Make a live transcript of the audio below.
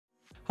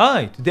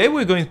Hi, today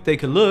we're going to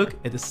take a look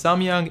at the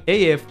Samyang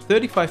AF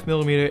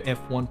 35mm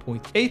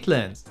f1.8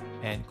 lens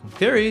and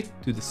compare it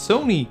to the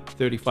Sony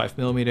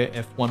 35mm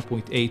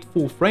f1.8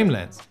 full frame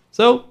lens.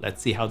 So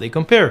let's see how they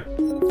compare.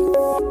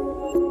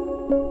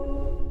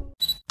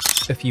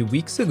 A few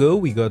weeks ago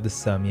we got the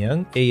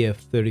Samyang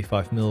AF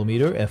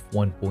 35mm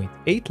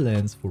f1.8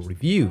 lens for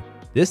review.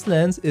 This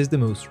lens is the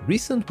most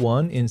recent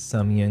one in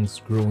Samyang's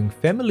growing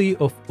family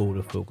of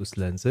autofocus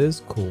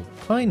lenses called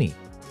Tiny.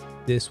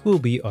 This will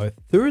be our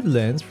third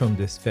lens from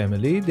this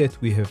family that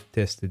we have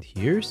tested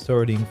here,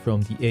 starting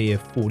from the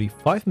AF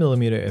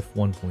 45mm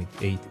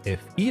f1.8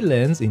 FE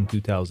lens in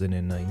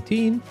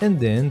 2019 and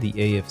then the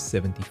AF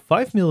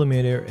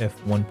 75mm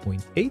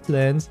f1.8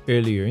 lens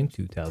earlier in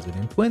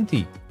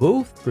 2020.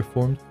 Both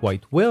performed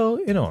quite well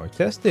in our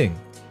testing.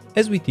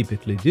 As we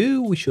typically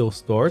do, we shall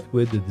start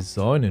with the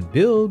design and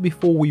build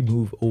before we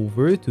move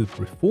over to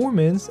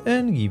performance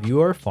and give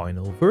you our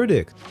final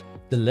verdict.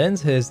 The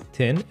lens has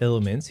 10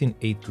 elements in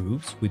 8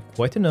 groups with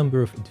quite a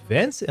number of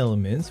advanced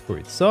elements for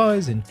its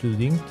size,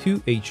 including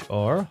 2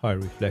 HR high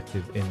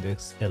reflective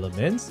index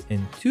elements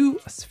and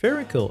 2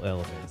 aspherical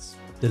elements.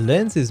 The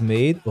lens is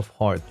made of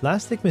hard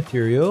plastic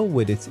material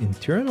with its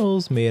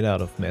internals made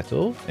out of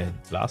metal and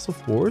glass, of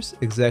course,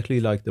 exactly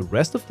like the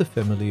rest of the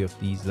family of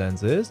these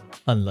lenses.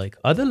 Unlike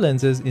other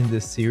lenses in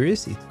this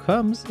series, it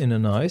comes in a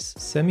nice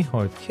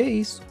semi-hard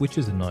case, which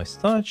is a nice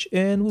touch,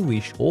 and we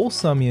wish all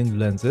Samyang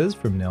lenses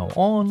from now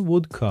on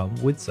would come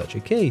with such a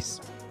case.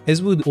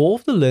 As with all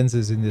of the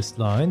lenses in this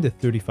line, the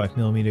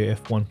 35mm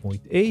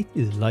f1.8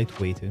 is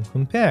lightweight and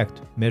compact,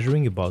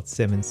 measuring about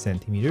 7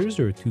 cm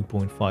or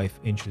 2.5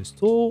 inches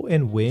tall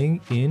and weighing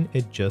in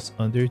at just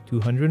under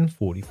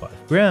 245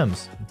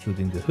 grams,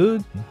 including the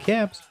hood and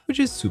caps, which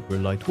is super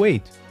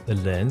lightweight. The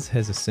lens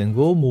has a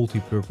single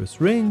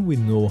multi-purpose ring with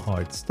no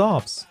hard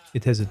stops.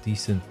 It has a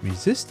decent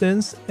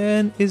resistance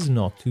and is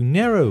not too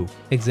narrow.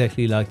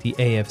 Exactly like the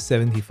AF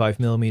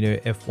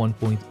 75mm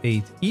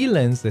f1.8 E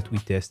lens that we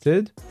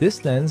tested,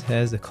 this lens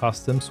has a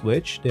custom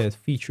switch that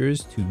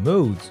features 2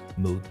 modes.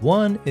 Mode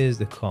 1 is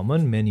the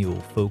common manual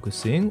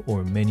focusing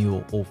or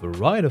manual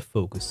override of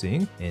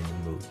focusing, and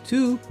mode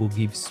 2 will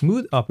give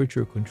smooth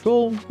aperture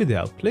control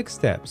without click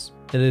steps.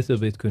 A little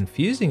bit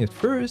confusing at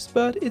first,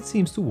 but it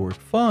seems to work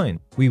fine.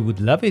 We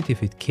would love it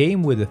if it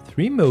came with a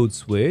 3-mode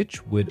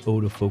switch with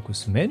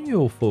autofocus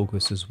manual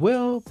focus as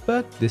well,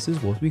 but this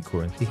is what we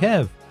currently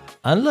have.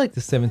 Unlike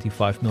the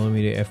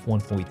 75mm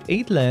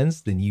f1.8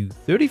 lens, the new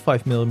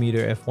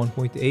 35mm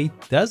f1.8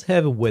 does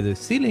have a weather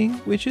sealing,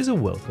 which is a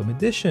welcome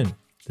addition.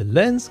 The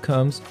lens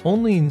comes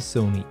only in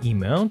Sony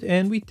E-mount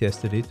and we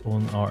tested it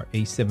on our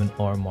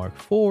A7R Mark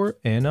IV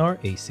and our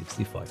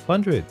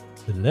A6500.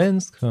 The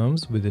lens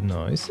comes with a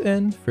nice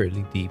and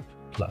fairly deep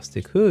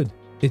plastic hood.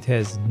 It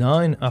has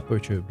 9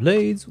 aperture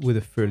blades with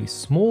a fairly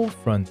small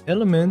front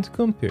element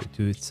compared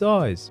to its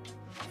size.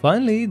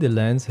 Finally, the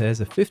lens has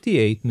a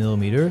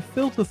 58mm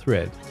filter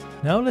thread.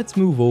 Now let's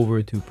move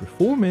over to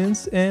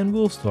performance and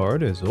we'll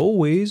start as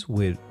always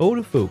with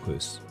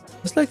autofocus.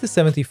 Just like the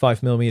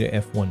 75mm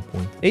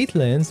f1.8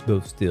 lens,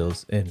 both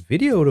stills and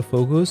video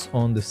autofocus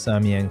on the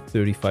Samyang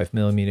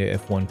 35mm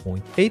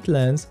f1.8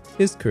 lens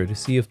is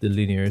courtesy of the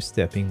linear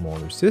stepping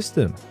motor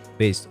system.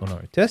 Based on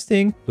our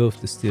testing,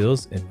 both the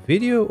stills and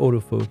video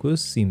autofocus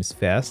seems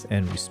fast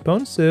and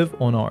responsive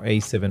on our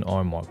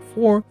A7R Mark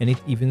IV, and it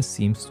even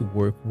seems to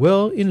work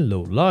well in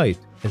low light.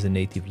 As a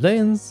native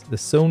lens, the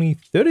Sony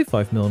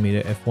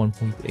 35mm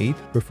f1.8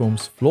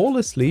 performs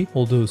flawlessly,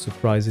 although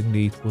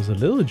surprisingly it was a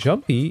little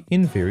jumpy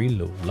in very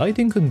low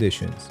lighting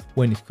conditions.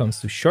 When it comes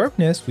to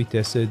sharpness, we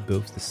tested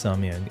both the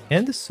Samyang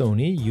and the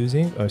Sony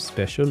using our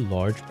special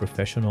large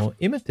professional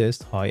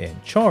Imatest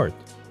high-end chart.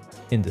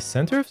 In the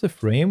center of the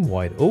frame,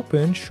 wide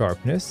open,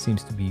 sharpness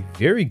seems to be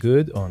very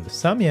good on the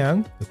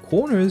Samyang. The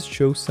corners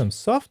show some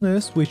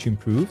softness which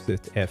improves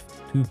at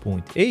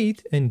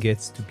f2.8 and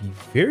gets to be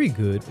very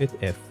good at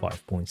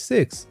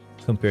f5.6.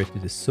 Compared to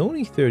the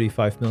Sony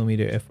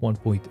 35mm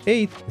f1.8,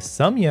 the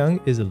Samyang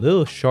is a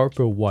little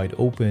sharper wide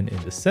open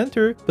in the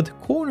center, but the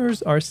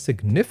corners are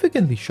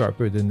significantly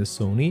sharper than the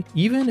Sony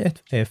even at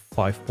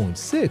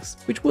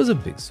f5.6, which was a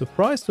big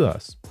surprise to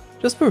us.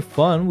 Just for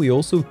fun, we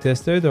also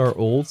tested our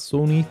old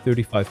Sony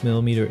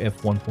 35mm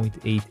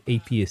f1.8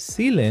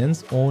 APS-C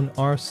lens on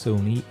our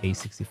Sony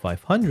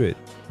A6500.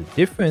 The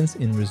difference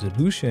in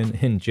resolution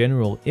and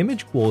general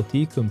image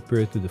quality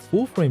compared to the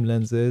full-frame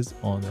lenses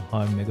on the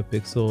high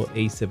megapixel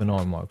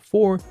A7R Mark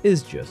IV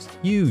is just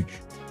huge.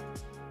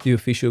 The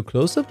official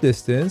close-up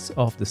distance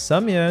of the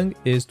Samyang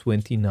is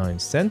 29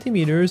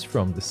 cm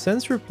from the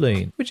sensor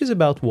plane, which is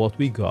about what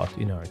we got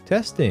in our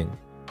testing.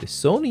 The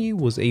Sony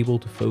was able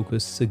to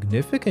focus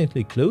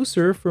significantly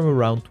closer from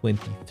around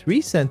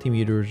 23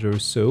 cm or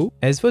so.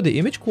 As for the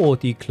image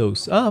quality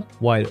close up,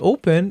 wide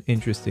open,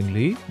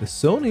 interestingly, the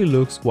Sony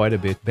looks quite a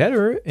bit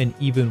better, and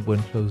even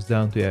when closed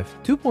down to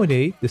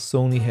f2.8, the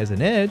Sony has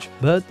an edge,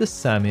 but the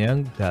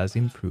Samyang does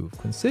improve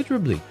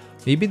considerably.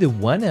 Maybe the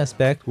one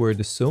aspect where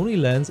the Sony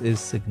lens is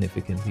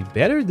significantly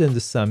better than the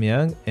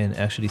Samyang and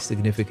actually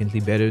significantly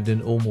better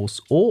than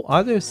almost all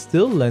other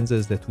still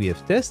lenses that we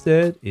have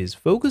tested is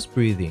focus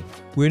breathing.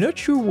 We're not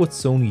sure what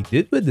Sony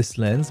did with this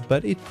lens,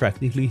 but it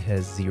practically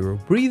has zero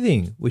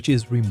breathing, which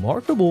is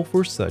remarkable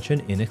for such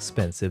an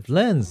inexpensive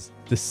lens.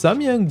 The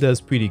Samyang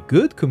does pretty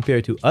good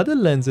compared to other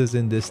lenses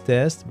in this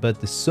test, but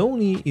the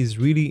Sony is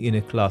really in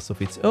a class of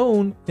its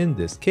own in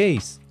this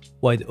case.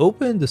 Wide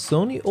open, the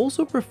Sony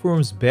also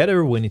performs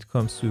better when it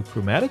comes to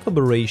chromatic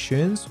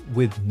aberrations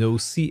with no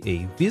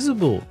CA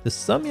visible. The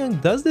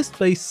Samyang does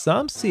display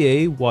some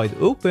CA wide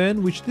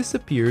open, which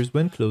disappears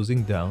when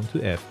closing down to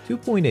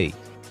f2.8.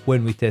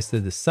 When we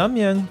tested the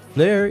Samyang,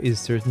 flare is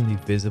certainly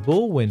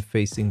visible when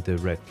facing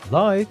direct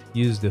light.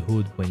 Use the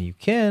hood when you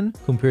can.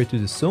 Compared to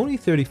the Sony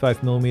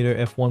 35mm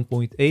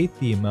f1.8,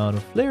 the amount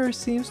of flare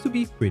seems to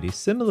be pretty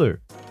similar.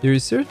 There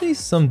is certainly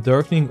some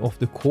darkening of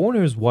the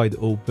corners wide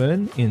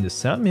open in the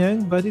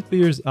Samyang, but it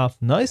clears up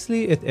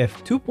nicely at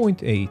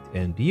f2.8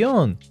 and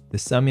beyond. The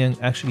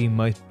Samyang actually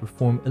might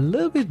perform a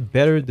little bit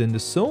better than the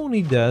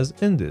Sony does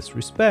in this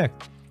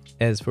respect.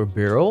 As for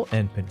barrel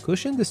and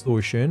pincushion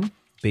distortion,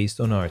 based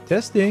on our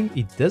testing,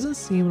 it doesn't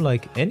seem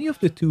like any of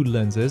the two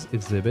lenses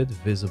exhibit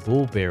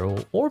visible barrel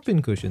or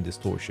pincushion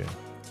distortion.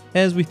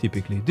 As we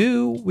typically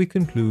do, we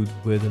conclude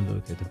with a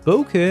look at the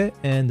bokeh,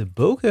 and the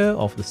bokeh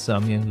of the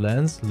Samyang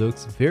lens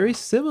looks very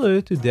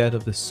similar to that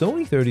of the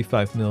Sony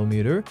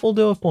 35mm,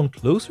 although upon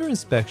closer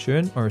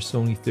inspection, our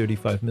Sony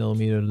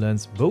 35mm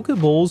lens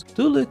bokeh balls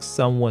do look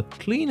somewhat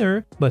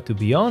cleaner, but to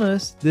be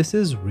honest, this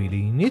is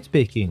really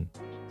nitpicking.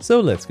 So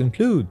let's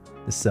conclude.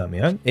 The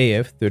Samyang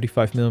AF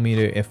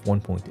 35mm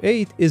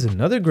f1.8 is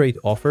another great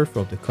offer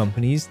from the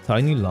company's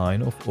tiny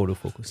line of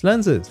autofocus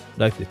lenses.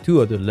 Like the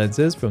two other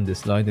lenses from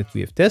this line that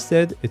we have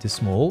tested, it is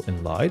small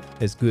and light,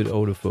 has good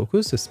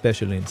autofocus,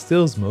 especially in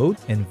stills mode,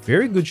 and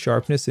very good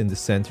sharpness in the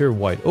center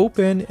wide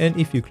open, and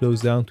if you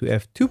close down to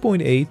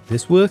f2.8,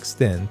 this will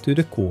extend to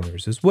the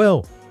corners as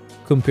well.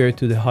 Compared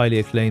to the highly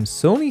acclaimed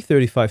Sony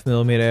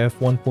 35mm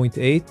f1.8,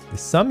 the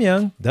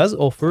Samyang does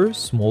offer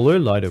smaller,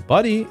 lighter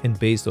body, and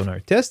based on our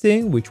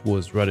testing, which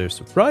was rather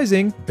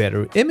surprising,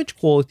 better image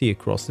quality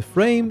across the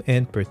frame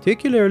and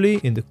particularly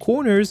in the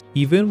corners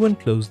even when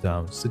closed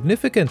down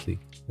significantly.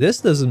 This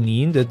doesn't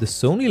mean that the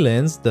Sony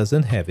lens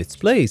doesn't have its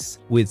place.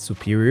 With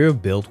superior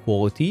build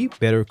quality,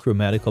 better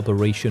chromatic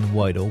aberration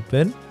wide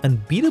open,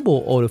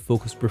 unbeatable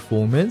autofocus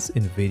performance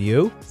in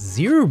video,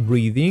 zero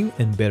breathing,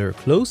 and better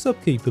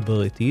close-up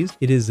capabilities,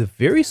 it is a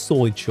very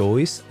solid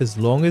choice as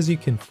long as you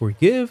can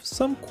forgive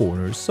some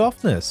corner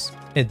softness.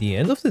 At the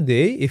end of the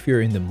day, if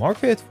you're in the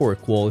market for a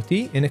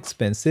quality,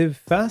 inexpensive,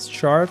 fast,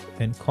 sharp,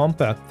 and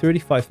compact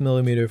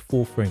 35mm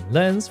full-frame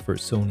lens for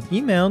Sony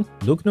E-mount,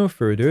 look no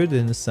further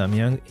than the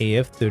Samyang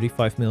AF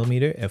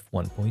 35mm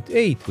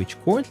f1.8, which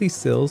currently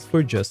sells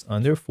for just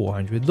under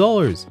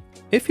 $400.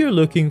 If you're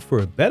looking for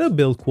a better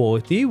build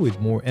quality with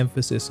more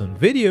emphasis on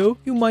video,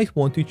 you might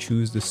want to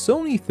choose the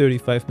Sony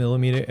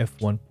 35mm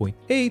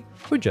f1.8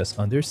 for just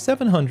under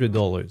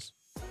 $700.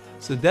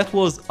 So that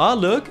was our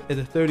look at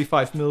the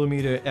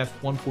 35mm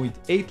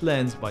f1.8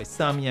 lens by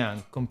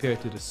Samyang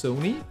compared to the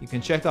Sony. You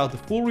can check out the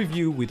full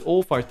review with all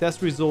of our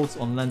test results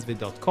on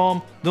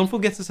LensVid.com. Don't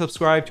forget to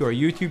subscribe to our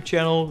YouTube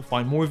channel to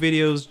find more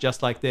videos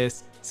just like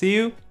this. See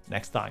you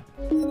next time.